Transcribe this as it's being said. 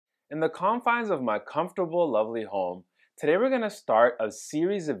In the confines of my comfortable, lovely home, today we're going to start a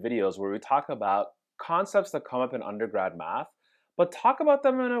series of videos where we talk about concepts that come up in undergrad math, but talk about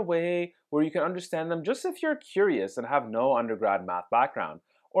them in a way where you can understand them just if you're curious and have no undergrad math background,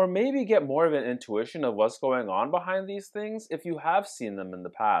 or maybe get more of an intuition of what's going on behind these things if you have seen them in the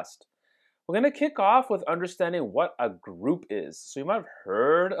past. We're going to kick off with understanding what a group is. So you might have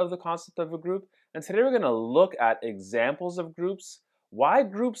heard of the concept of a group, and today we're going to look at examples of groups, why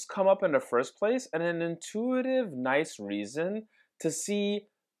groups come up in the first place, and an intuitive, nice reason to see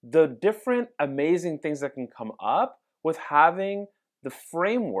the different amazing things that can come up with having the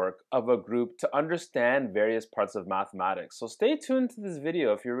framework of a group to understand various parts of mathematics. So stay tuned to this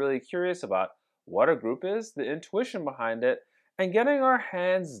video if you're really curious about what a group is, the intuition behind it, and getting our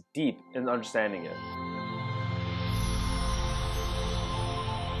hands deep in understanding it.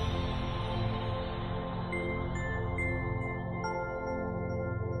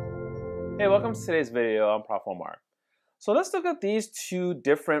 Hey, welcome to today's video. I'm Prof. Omar. So let's look at these two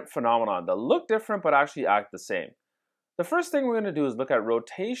different phenomena that look different but actually act the same. The first thing we're going to do is look at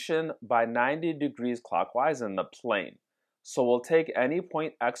rotation by 90 degrees clockwise in the plane. So we'll take any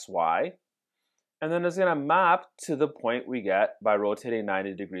point xy, and then it's going to map to the point we get by rotating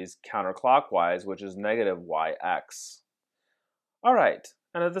 90 degrees counterclockwise, which is negative yx. All right,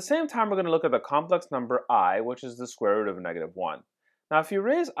 and at the same time, we're going to look at the complex number I, which is the square root of negative 1. Now, if you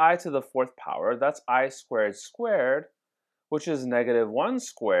raise I to the fourth power, that's I squared squared, which is negative 1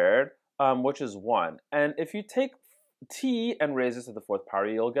 squared, which is 1. And if you take t and raise it to the fourth power,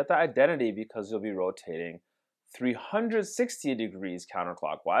 you'll get the identity because you'll be rotating 360 degrees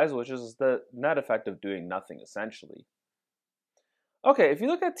counterclockwise, which is the net effect of doing nothing, essentially. Okay, if you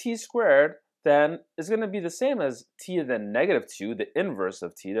look at t squared, then it's going to be the same as t to the negative 2, the inverse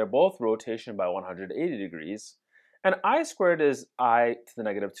of t. They're both rotation by 180 degrees. And I squared is I to the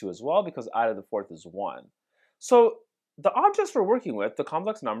negative 2 as well, because I to the fourth is 1. So the objects we're working with, the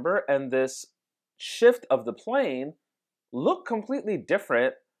complex number and this shift of the plane, look completely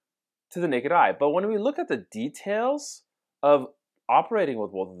different to the naked eye. But when we look at the details of operating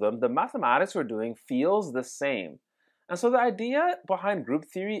with both of them, the mathematics we're doing feels the same. And so the idea behind group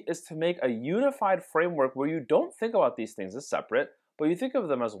theory is to make a unified framework where you don't think about these things as separate, but you think of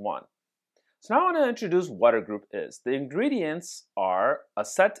them as one. So now I want to introduce what a group is. The ingredients are a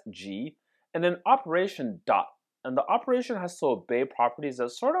set G and an operation dot. And the operation has to obey properties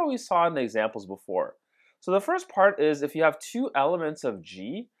that sort of we saw in the examples before. So the first part is if you have two elements of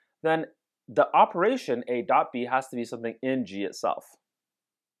G, then the operation A dot B has to be something in G itself.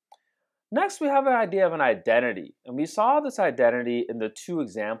 Next, we have an idea of an identity. And we saw this identity in the two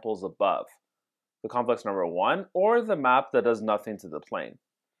examples above, the complex number 1 or the map that does nothing to the plane.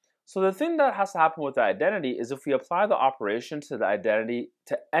 So the thing that has to happen with the identity is if we apply the operation to the identity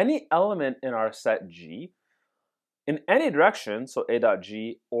to any element in our set G, in any direction, so A dot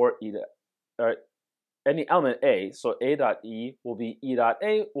G or any element A, so A dot E will be E dot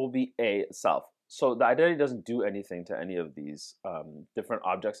A will be A itself. So the identity doesn't do anything to any of these different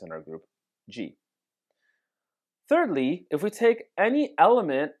objects in our group G. Thirdly, if we take any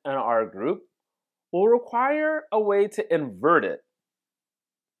element in our group, we'll require a way to invert it.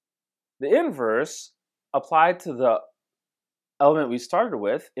 The inverse applied to the element we started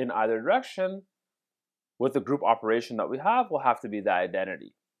with in either direction with the group operation that we have will have to be the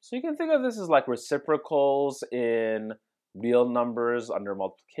identity. So you can think of this as like reciprocals in real numbers under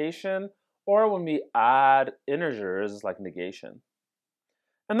multiplication, or when we add integers like negation.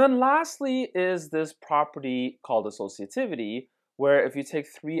 And then lastly is this property called associativity, where if you take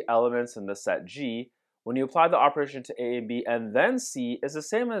three elements in the set G, when you apply the operation to A and B and then C, it's the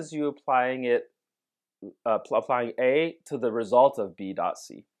same as you applying A to the result of B dot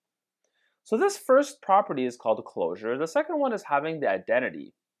C. So this first property is called closure. The second one is having the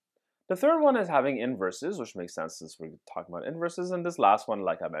identity. The third one is having inverses, which makes sense since we're talking about inverses. And this last one,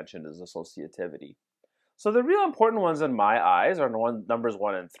 like I mentioned, is associativity. So the real important ones in my eyes are numbers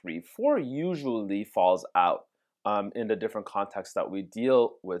 1 and 3. 4 usually falls out in the different contexts that we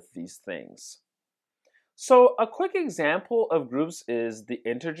deal with these things. So a quick example of groups is the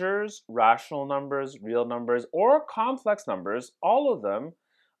integers, rational numbers, real numbers, or complex numbers, all of them,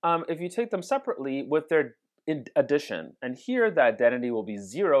 if you take them separately with their addition. And here the identity will be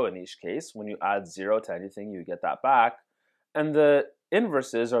 0 in each case. When you add 0 to anything, you get that back. And the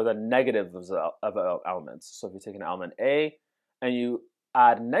inverses are the negatives of elements. So if you take an element A and you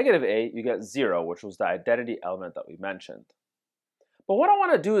add negative A, you get 0, which was the identity element that we mentioned. But what I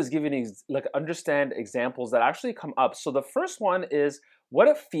want to do is give you understand examples that actually come up. So the first one is what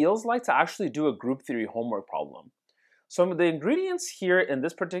it feels like to actually do a group theory homework problem. So the ingredients here in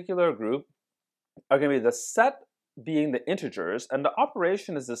this particular group are going to be the set being the integers, and the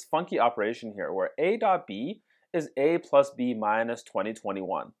operation is this funky operation here where a dot b is a plus b minus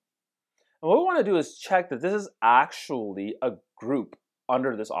 2021. And what we want to do is check that this is actually a group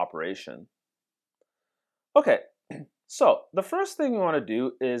under this operation. Okay, so the first thing we want to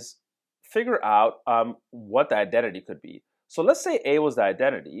do is figure out what the identity could be. So let's say A was the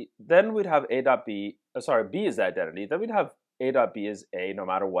identity, then we'd have A dot B, B is the identity, then we'd have A dot B is A no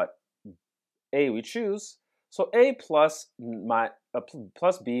matter what A we choose. So A plus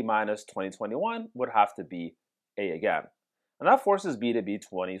B minus 2021 would have to be A again. And that forces B to be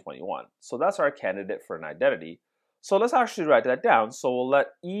 2021. So that's our candidate for an identity. So let's actually write that down. So we'll let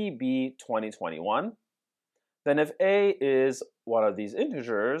E be 2021. Then if A is one of these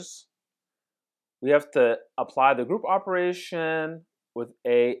integers, we have to apply the group operation with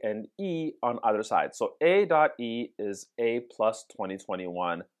A and E on either side. So A dot E is A plus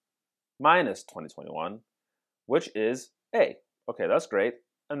 2021 minus 2021, which is A. Okay, that's great.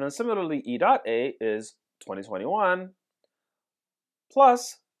 And then similarly, E dot A is 2021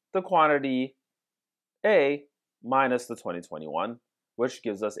 plus the quantity A minus the 2021, which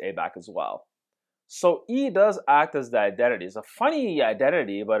gives us A back as well. So E does act as the identity. It's a funny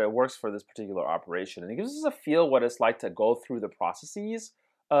identity, but it works for this particular operation. And it gives us a feel what it's like to go through the processes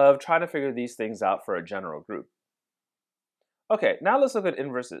of trying to figure these things out for a general group. Okay, now let's look at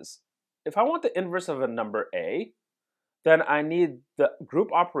inverses. If I want the inverse of a number A, then I need the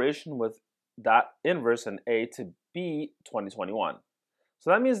group operation with that inverse in A to be 2021. So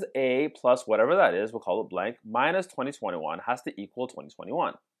that means A plus whatever that is, we'll call it blank, minus 2021 has to equal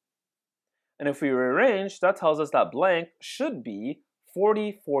 2021. And if we rearrange, that tells us that blank should be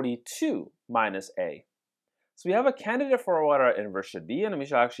 4042 minus A. So we have a candidate for what our inverse should be, and we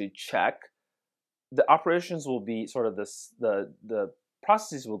should actually check. The operations will be sort of this, the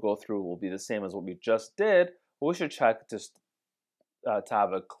processes we'll go through will be the same as what we just did, but we should check just to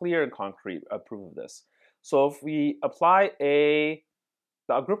have a clear and concrete proof of this. So if we apply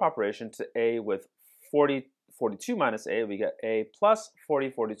the group operation to A with 4042 minus A, we get A plus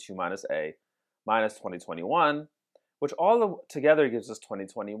 4042 minus A minus 2021, which all together gives us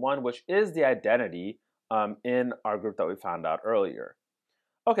 2021, which is the identity in our group that we found out earlier.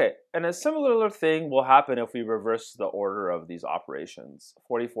 Okay, and a similar thing will happen if we reverse the order of these operations.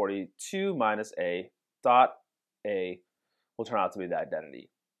 4042 minus A dot A will turn out to be the identity.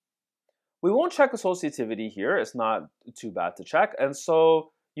 We won't check associativity here. It's not too bad to check. And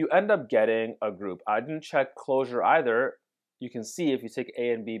so you end up getting a group. I didn't check closure either. You can see if you take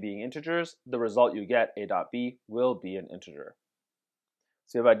A and B being integers, the result you get, A dot B, will be an integer.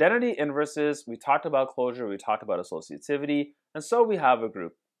 So you have identity, inverses, we talked about closure, we talked about associativity, and so we have a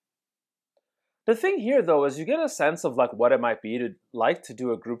group. The thing here, though, is you get a sense of like what it might be to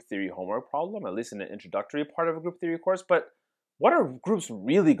do a group theory homework problem, at least in an introductory part of a group theory course, but what are groups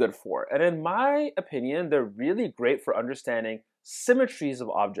really good for? And in my opinion, they're really great for understanding symmetries of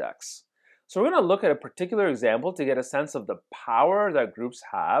objects. So we're going to look at a particular example to get a sense of the power that groups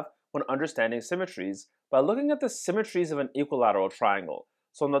have when understanding symmetries by looking at the symmetries of an equilateral triangle.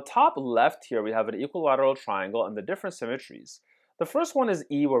 So on the top left here, we have an equilateral triangle and the different symmetries. The first one is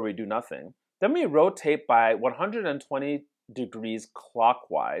E, where we do nothing. Then we rotate by 120 degrees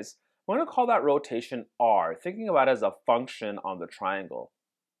clockwise. We're going to call that rotation R, thinking about it as a function on the triangle.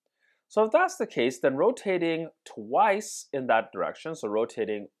 So if that's the case, then rotating twice in that direction, so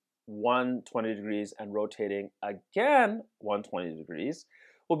rotating 120 degrees and rotating again 120 degrees,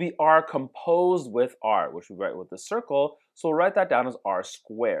 will be R composed with R, which we write with the circle. So we'll write that down as R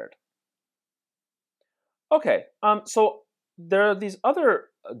squared. Okay, so there are these other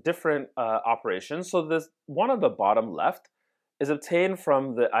different operations. So this one on the bottom left is obtained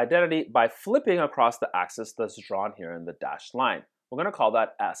from the identity by flipping across the axis that's drawn here in the dashed line. We're going to call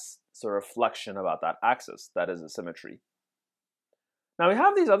that S. It's a reflection about that axis. That is a symmetry. Now we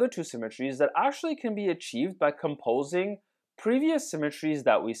have these other two symmetries that actually can be achieved by composing previous symmetries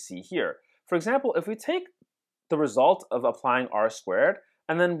that we see here. For example, if we take the result of applying R squared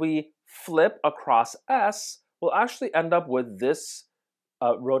and then we flip across S, we'll actually end up with this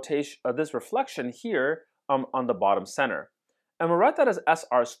this reflection here on the bottom center. And we'll write that as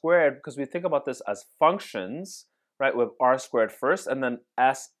SR squared because we think about this as functions, right, with R squared first and then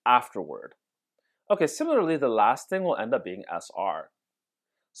S afterward. Okay, similarly, the last thing will end up being SR.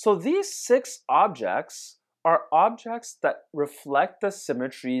 So these 6 objects are objects that reflect the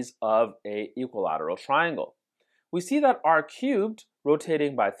symmetries of an equilateral triangle. We see that R cubed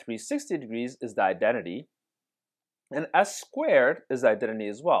rotating by 360 degrees is the identity. And s squared is the identity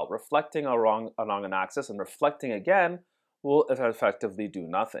as well. Reflecting along an axis and reflecting again will effectively do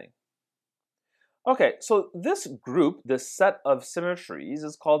nothing. Okay, so this group, this set of symmetries,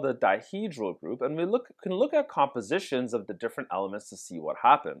 is called the dihedral group, and we can look at compositions of the different elements to see what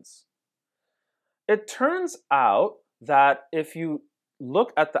happens. It turns out that if you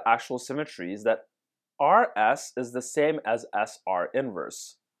look at the actual symmetries, that Rs is the same as Sr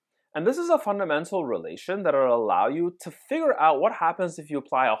inverse. And this is a fundamental relation that will allow you to figure out what happens if you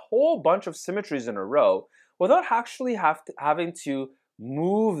apply a whole bunch of symmetries in a row without actually having to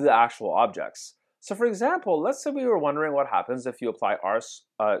move the actual objects. So for example, let's say we were wondering what happens if you apply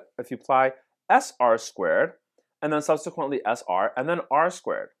Sr squared, and then subsequently Sr, and then R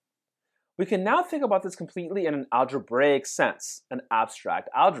squared. We can now think about this completely in an algebraic sense, an abstract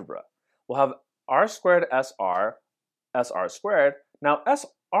algebra. We'll have R squared Sr, Sr squared. Now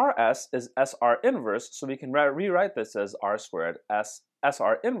Rs is Sr inverse, so we can rewrite this as R squared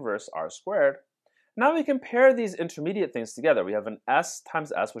Sr inverse R squared. Now we can pair these intermediate things together. We have an S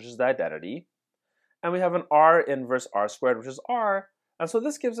times S, which is the identity, and we have an R inverse R squared, which is R, and so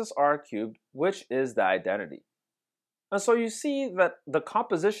this gives us R cubed, which is the identity. And so you see that the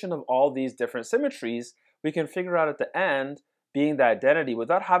composition of all these different symmetries, we can figure out at the end being the identity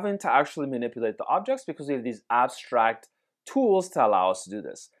without having to actually manipulate the objects because we have these abstract tools to allow us to do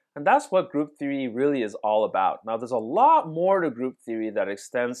this. And that's what group theory really is all about. Now, there's a lot more to group theory that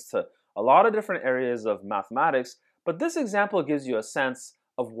extends to a lot of different areas of mathematics, but this example gives you a sense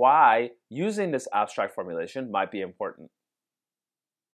of why using this abstract formulation might be important.